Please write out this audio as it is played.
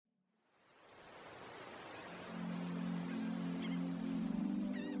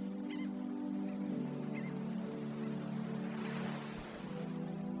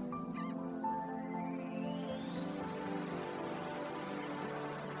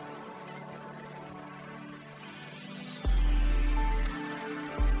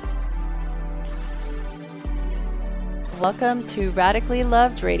Welcome to Radically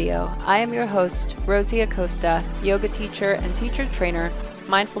Loved Radio. I am your host, Rosie Acosta, yoga teacher and teacher trainer,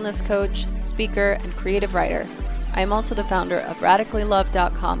 mindfulness coach, speaker, and creative writer. I am also the founder of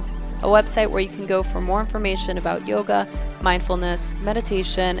radicallylove.com, a website where you can go for more information about yoga, mindfulness,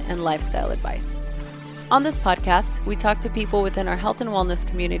 meditation, and lifestyle advice. On this podcast, we talk to people within our health and wellness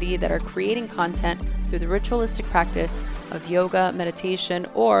community that are creating content through the ritualistic practice of yoga, meditation,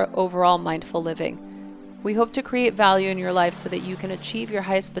 or overall mindful living. We hope to create value in your life so that you can achieve your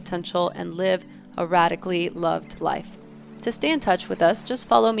highest potential and live a radically loved life. To stay in touch with us, just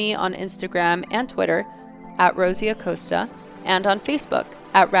follow me on Instagram and Twitter at Rosie Acosta and on Facebook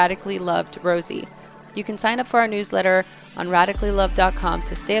at Radically Loved Rosie. You can sign up for our newsletter on radicallylove.com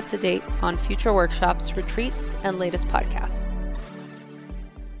to stay up to date on future workshops, retreats, and latest podcasts.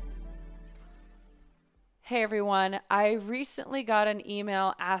 Hey everyone, I recently got an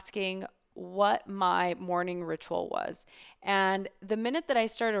email asking what my morning ritual was. And the minute that I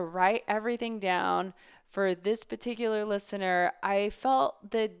started to write everything down for this particular listener, I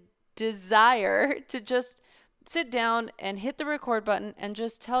felt the desire to just sit down and hit the record button and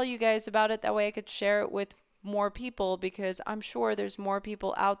just tell you guys about it. That way I could share it with more people, because I'm sure there's more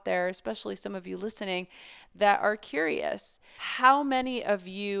people out there, especially some of you listening, that are curious. How many of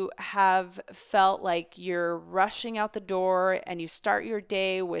you have felt like you're rushing out the door and you start your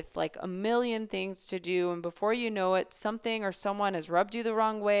day with like a million things to do, and before you know it, something or someone has rubbed you the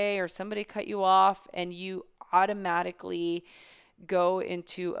wrong way or somebody cut you off and you automatically go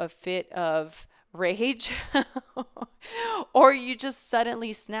into a fit of rage or you just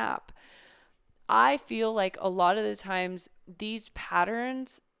suddenly snap? I feel like a lot of the times these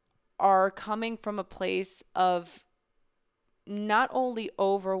patterns are coming from a place of not only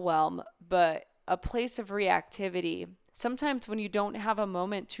overwhelm, but a place of reactivity. Sometimes when you don't have a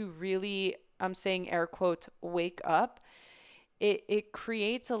moment to really, I'm saying air quotes, wake up, it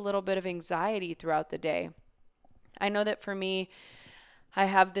creates a little bit of anxiety throughout the day. I know that for me, I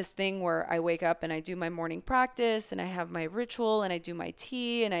have this thing where I wake up and I do my morning practice and I have my ritual and I do my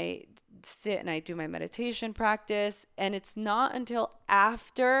tea and I sit and I do my meditation practice. And it's not until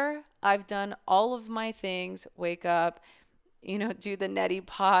after I've done all of my things, wake up, do the neti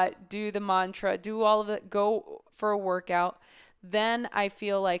pot, do the mantra, do all of it, go for a workout, then I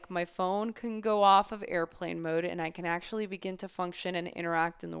feel like my phone can go off of airplane mode and I can actually begin to function and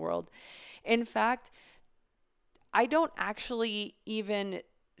interact in the world. In fact, I don't actually even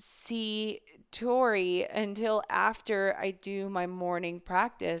see Tori until after I do my morning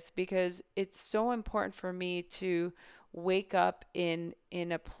practice, because it's so important for me to wake up in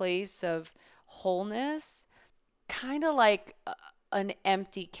a place of wholeness, kind of like an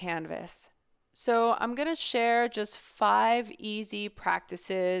empty canvas. So I'm going to share just 5 easy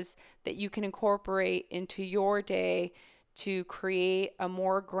practices that you can incorporate into your day to create a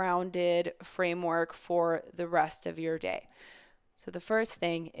more grounded framework for the rest of your day. So the first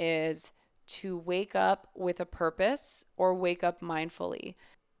thing is to wake up with a purpose or wake up mindfully.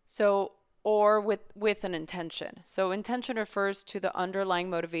 Or with an intention. So intention refers to the underlying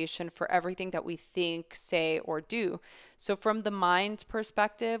motivation for everything that we think, say, or do. So from the mind's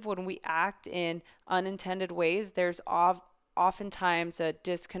perspective, when we act in unintended ways, there's oftentimes a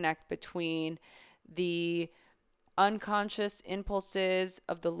disconnect between the unconscious impulses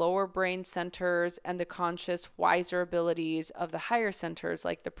of the lower brain centers and the conscious, wiser abilities of the higher centers,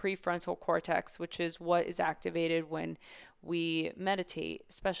 like the prefrontal cortex, which is what is activated when we meditate,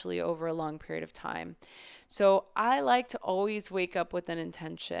 especially over a long period of time. So I like to always wake up with an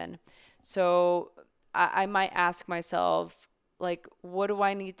intention. So I might ask myself, like, what do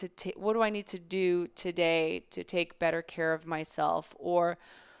I need to do today to take better care of myself? Or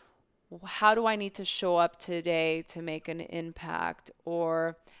how do I need to show up today to make an impact?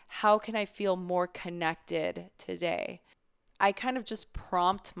 Or how can I feel more connected today? I kind of just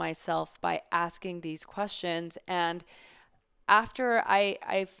prompt myself by asking these questions. And after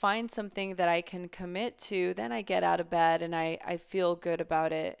I find something that I can commit to, then I get out of bed and I feel good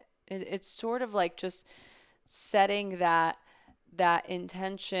about it. It's sort of like just setting that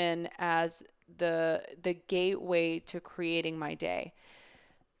intention as the gateway to creating my day.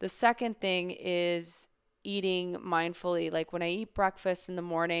 The second thing is eating mindfully. Like when I eat breakfast in the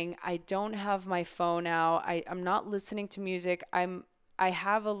morning, I don't have my phone out. I'm not listening to music. I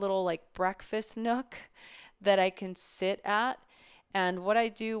have a little like breakfast nook that I can sit at. And what I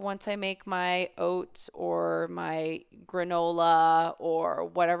do once I make my oats or my granola or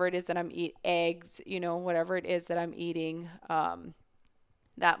whatever it is that I'm eating, eggs, whatever it is that I'm eating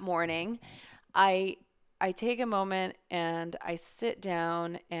that morning, I I take a moment and I sit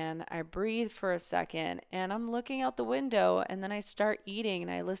down and I breathe for a second and I'm looking out the window, and then I start eating and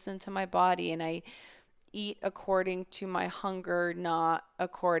I listen to my body and I eat according to my hunger, not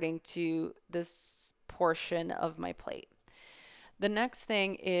according to this portion of my plate. The next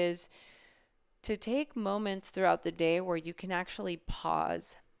thing is to take moments throughout the day where you can actually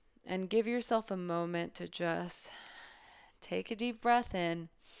pause and give yourself a moment to just take a deep breath in,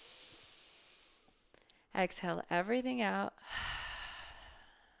 exhale everything out,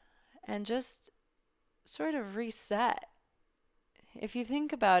 and just sort of reset. If you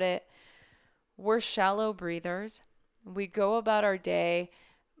think about it, we're shallow breathers. We go about our day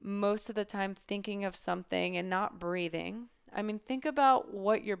most of the time thinking of something and not breathing. I mean, think about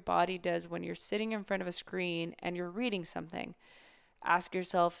what your body does when you're sitting in front of a screen and you're reading something. Ask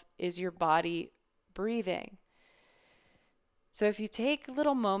yourself, is your body breathing? So if you take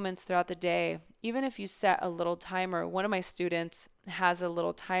little moments throughout the day, even if you set a little timer, one of my students has a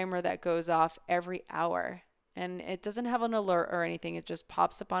little timer that goes off every hour. And it doesn't have an alert or anything. It just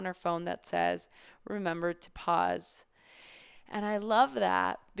pops up on her phone that says, remember to pause. And I love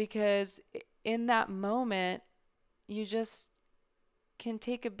that because in that moment, you just can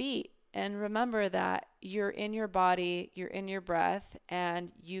take a beat and remember that you're in your body, you're in your breath,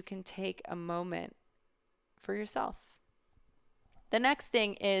 and you can take a moment for yourself. The next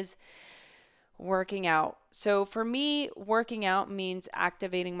thing is working out. So for me, working out means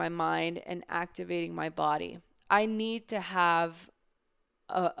activating my mind and activating my body. I need to have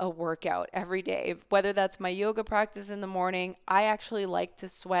a workout every day, whether that's my yoga practice in the morning. I actually like to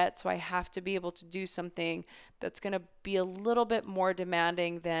sweat, so I have to be able to do something that's going to be a little bit more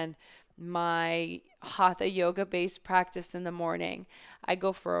demanding than my hatha yoga based practice in the morning. I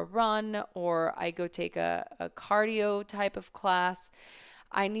go for a run or I go take a cardio type of class.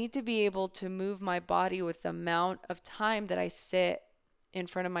 I need to be able to move my body with the amount of time that I sit in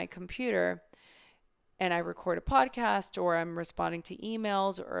front of my computer and I record a podcast, or I'm responding to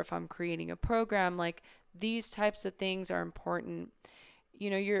emails, or if I'm creating a program. Like, these types of things are important.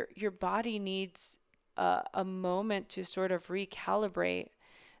 You know, your body needs a moment to sort of recalibrate.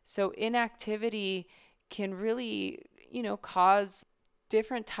 So inactivity can really, cause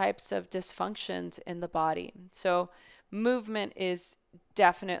different types of dysfunctions in the body. So movement is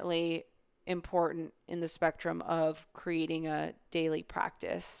definitely important in the spectrum of creating a daily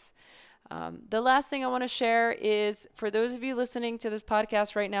practice. The last thing I want to share is, for those of you listening to this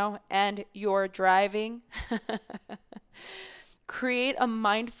podcast right now and you're driving, create a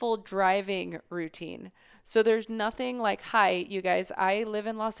mindful driving routine. So there's nothing like, hi, you guys, I live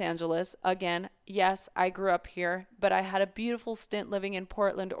in Los Angeles. Again, yes, I grew up here, but I had a beautiful stint living in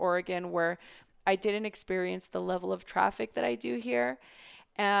Portland, Oregon, where I didn't experience the level of traffic that I do here.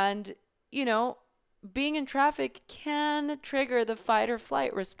 And, being in traffic can trigger the fight or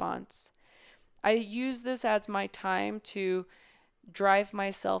flight response. I use this as my time to drive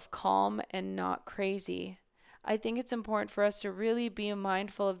myself calm and not crazy. I think it's important for us to really be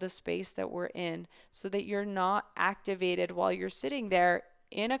mindful of the space that we're in so that you're not activated while you're sitting there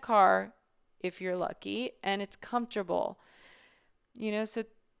in a car, if you're lucky, and it's comfortable. So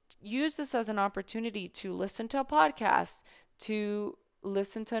use this as an opportunity to listen to a podcast, to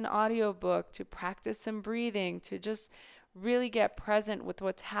listen to an audiobook, to practice some breathing, to just really get present with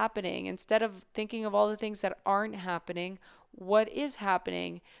what's happening instead of thinking of all the things that aren't happening. What is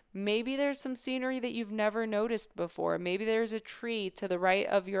happening? Maybe there's some scenery that you've never noticed before. Maybe there's a tree to the right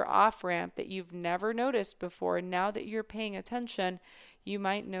of your off-ramp that you've never noticed before. And now that you're paying attention, you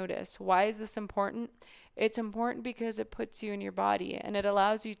might notice. Why is this important? It's important because it puts you in your body and it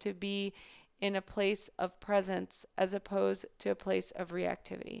allows you to be in a place of presence as opposed to a place of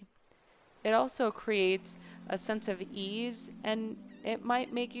reactivity. It also creates a sense of ease, and it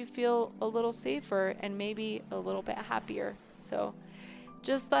might make you feel a little safer and maybe a little bit happier. So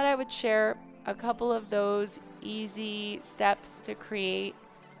just thought I would share a couple of those easy steps to create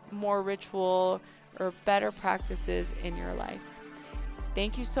more ritual or better practices in your life.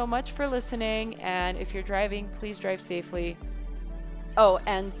 Thank you so much for listening. And if you're driving, please drive safely. Oh,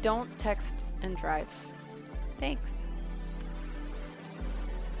 and don't text and drive. Thanks.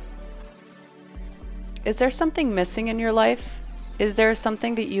 Is there something missing in your life? Is there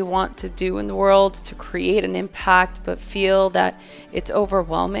something that you want to do in the world to create an impact but feel that it's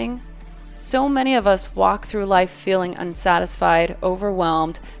overwhelming? So many of us walk through life feeling unsatisfied,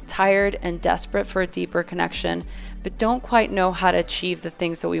 overwhelmed, tired, and desperate for a deeper connection, but don't quite know how to achieve the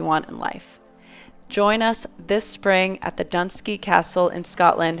things that we want in life. Join us this spring at the Dunsky Castle in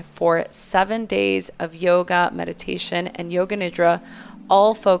Scotland for 7 days of yoga, meditation, and yoga nidra,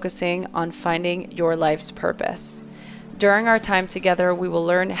 all focusing on finding your life's purpose. During our time together, we will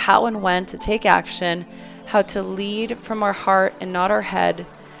learn how and when to take action, how to lead from our heart and not our head,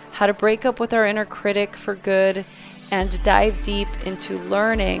 how to break up with our inner critic for good, and dive deep into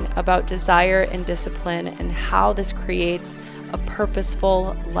learning about desire and discipline and how this creates a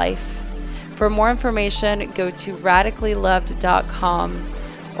purposeful life. For more information, go to radicallyloved.com,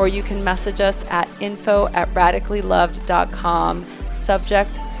 or you can message us at info@radicallyloved.com,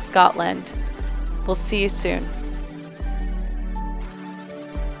 subject Scotland. We'll see you soon.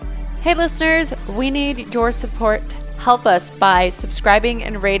 Hey listeners, we need your support. Help us by subscribing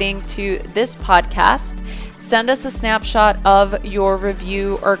and rating to this podcast. Send us a snapshot of your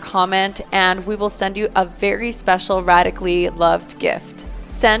review or comment, and we will send you a very special Radically Loved gift.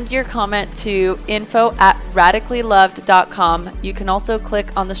 Send your comment to info@radicallyloved.com. You can also click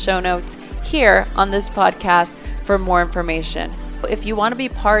on the show notes here on this podcast for more information. If you want to be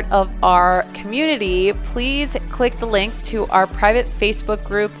part of our community, please click the link to our private Facebook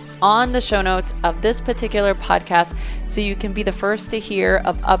group on the show notes of this particular podcast so you can be the first to hear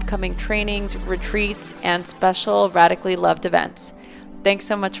of upcoming trainings, retreats, and special Radically Loved events. Thanks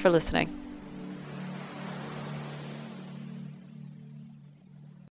so much for listening.